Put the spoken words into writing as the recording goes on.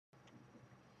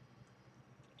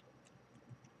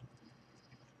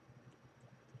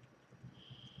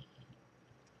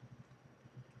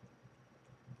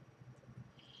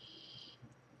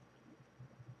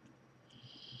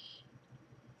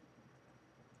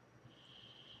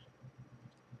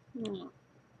Mm.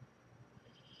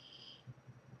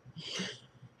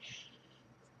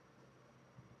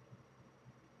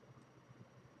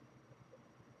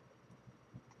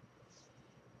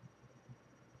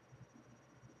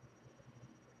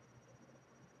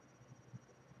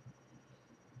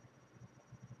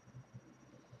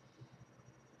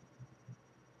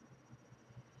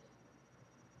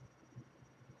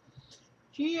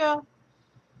 Gia.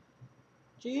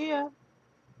 Gia.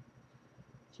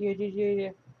 Gia, Gia,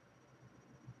 Gia.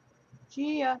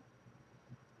 Gia.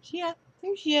 Gia.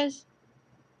 There she is.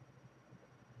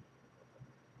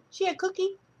 Gia,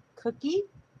 cookie. Cookie.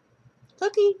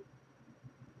 Cookie.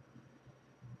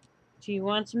 Do you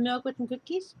want some milk with some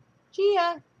cookies?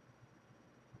 Gia.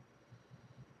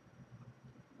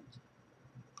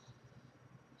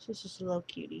 She's just a little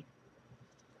cutie.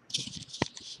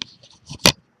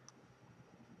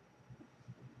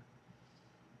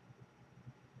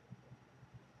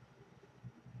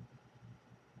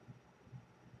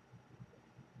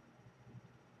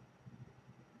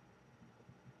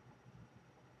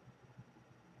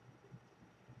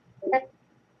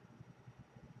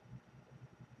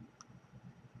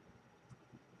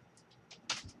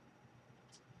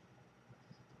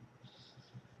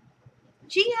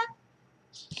 Gia.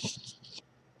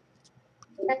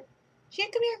 Gia,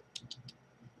 come here.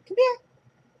 Come here.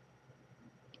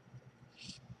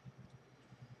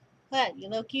 What, you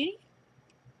little cutie?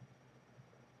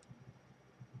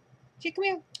 Gia, come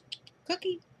here.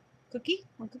 Cookie. Cookie.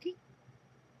 One cookie.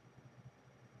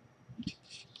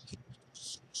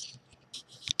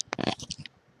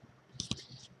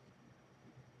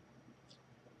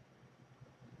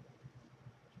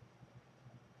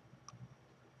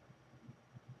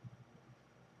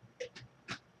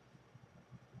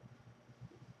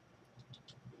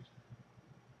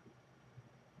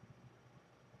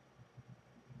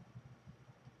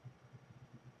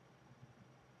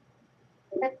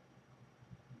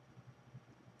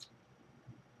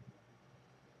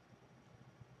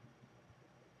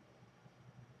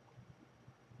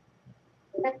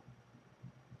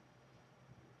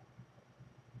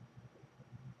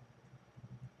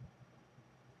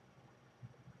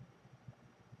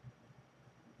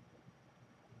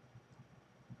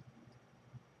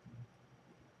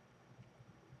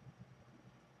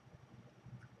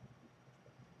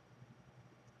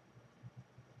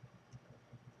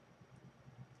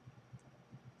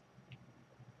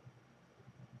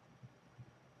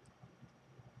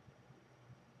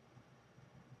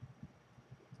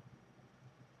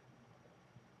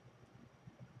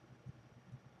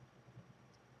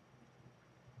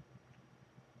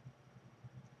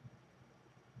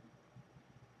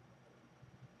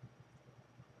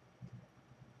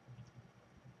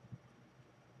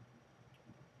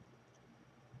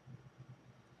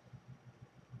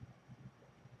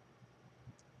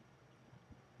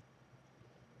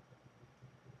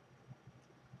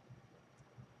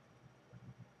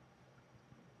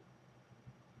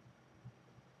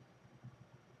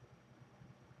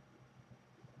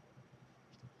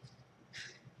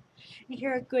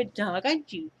 You're a good dog,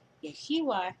 aren't you? Yes,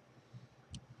 you are.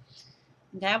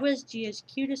 That was Gia's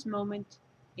cutest moment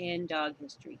in dog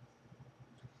history.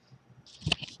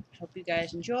 Hope you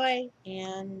guys enjoy,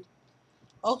 and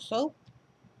also,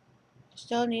 I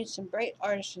still need some bright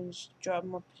artisans to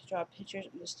draw pictures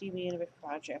of the Steven Universe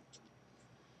project.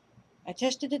 I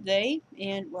tested it today,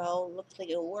 and well, looks like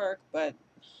it'll work, but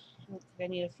looks like I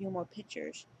need a few more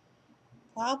pictures.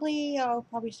 I'll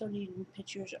still need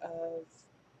pictures of,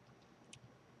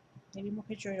 maybe more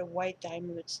pictures of White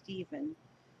Diamond with Steven.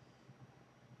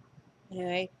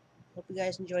 Anyway, hope you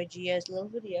guys enjoyed Gia's little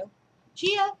video.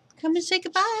 Gia, come and say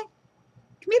goodbye.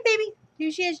 Come here, baby.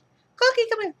 Here she is. Cookie,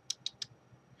 come here.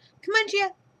 Come on,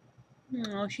 Gia.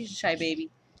 Oh, she's a shy baby.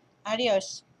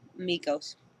 Adios,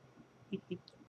 amigos.